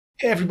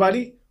Hey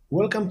everybody,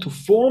 welcome to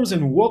Forms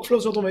and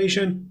Workflows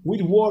Automation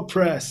with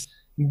WordPress.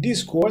 In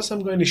this course,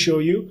 I'm going to show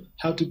you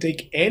how to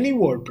take any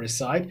WordPress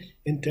site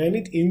and turn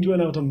it into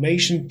an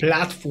automation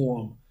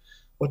platform.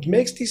 What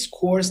makes this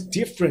course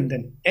different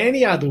than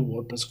any other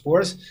WordPress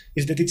course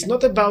is that it's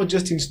not about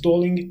just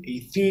installing a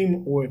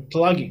theme or a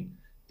plugin.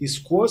 This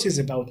course is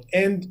about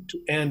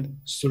end-to-end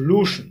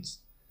solutions.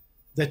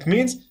 That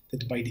means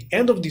that by the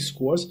end of this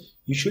course,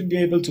 you should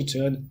be able to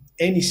turn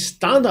any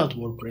standard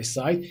WordPress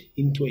site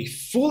into a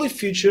fully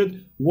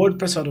featured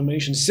WordPress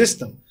automation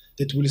system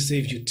that will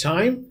save you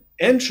time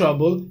and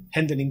trouble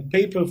handling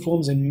paper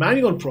forms and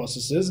manual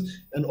processes,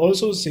 and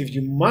also save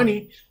you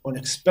money on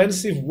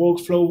expensive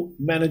workflow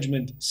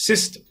management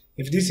system.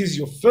 If this is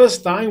your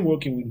first time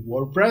working with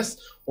WordPress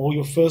or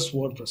your first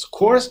WordPress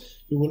course,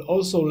 you will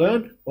also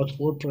learn what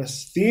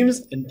WordPress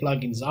themes and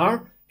plugins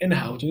are and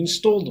how to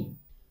install them.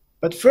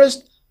 But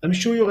first, I'm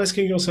sure you're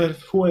asking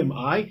yourself, who am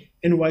I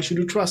and why should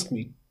you trust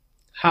me?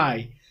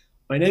 Hi,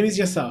 my name is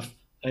Yasaf.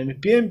 I'm a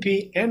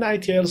PMP and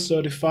ITL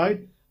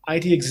certified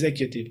IT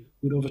executive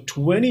with over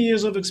 20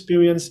 years of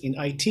experience in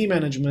IT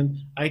management,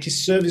 IT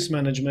service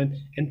management,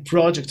 and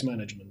project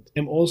management.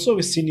 I'm also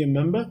a senior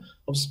member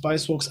of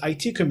Spiceworks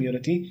IT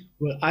community,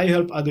 where I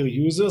help other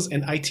users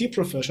and IT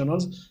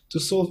professionals to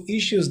solve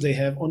issues they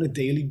have on a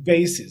daily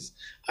basis.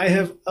 I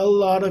have a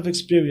lot of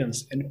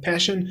experience and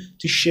passion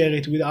to share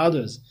it with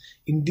others.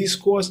 In this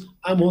course,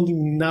 I'm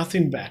holding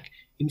nothing back.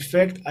 In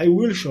fact, I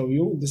will show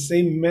you the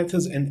same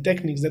methods and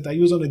techniques that I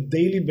use on a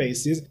daily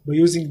basis by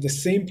using the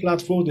same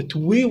platform that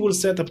we will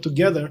set up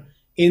together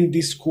in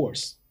this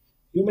course.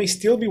 You may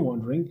still be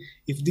wondering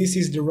if this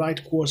is the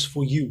right course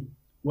for you.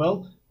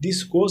 Well,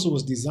 this course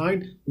was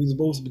designed with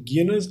both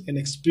beginners and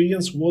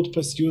experienced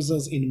WordPress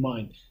users in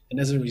mind, and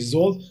as a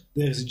result,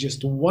 there is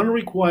just one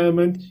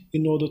requirement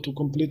in order to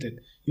complete it.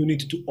 You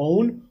need to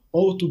own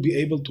or to be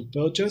able to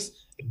purchase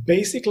a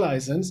basic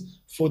license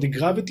for the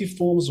Gravity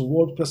Forms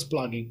WordPress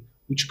plugin,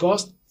 which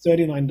costs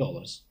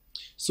 $39.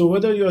 So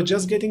whether you are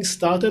just getting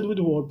started with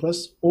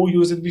WordPress or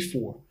use it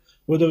before,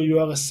 whether you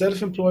are a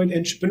self-employed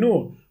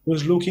entrepreneur who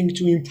is looking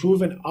to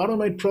improve and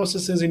automate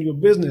processes in your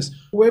business,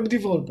 web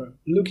developer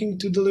looking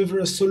to deliver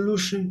a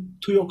solution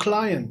to your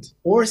client,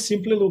 or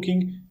simply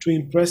looking to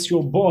impress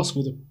your boss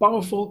with a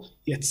powerful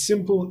yet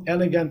simple,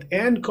 elegant,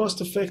 and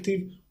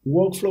cost-effective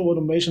workflow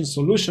automation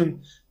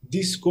solution,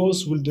 this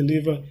course will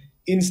deliver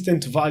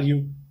instant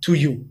value to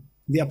you.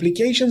 The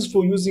applications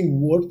for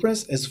using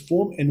WordPress as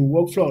form and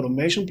workflow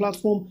automation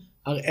platform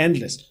are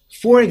endless.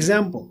 For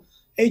example,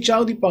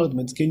 HR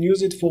departments can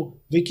use it for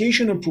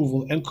vacation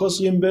approval and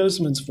cost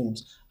reimbursements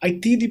forms.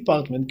 IT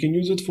department can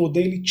use it for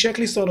daily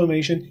checklist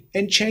automation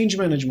and change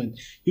management.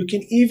 You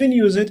can even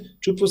use it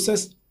to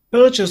process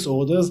purchase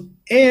orders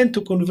and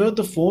to convert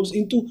the forms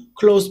into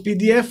closed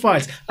PDF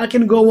files. I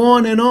can go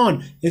on and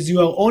on, as you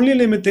are only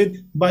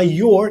limited by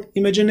your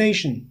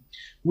imagination.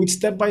 With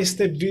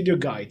step-by-step video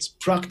guides,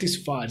 practice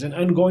files, and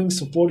ongoing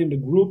support in the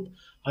group,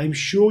 I'm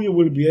sure you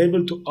will be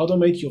able to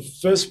automate your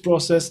first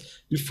process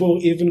before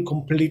even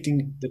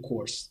completing the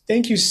course.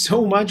 Thank you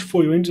so much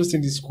for your interest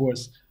in this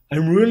course.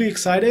 I'm really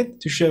excited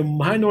to share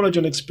my knowledge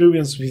and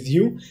experience with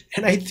you,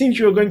 and I think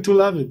you're going to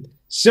love it.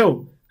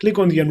 So, click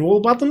on the Enroll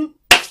button,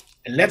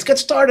 and let's get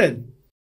started.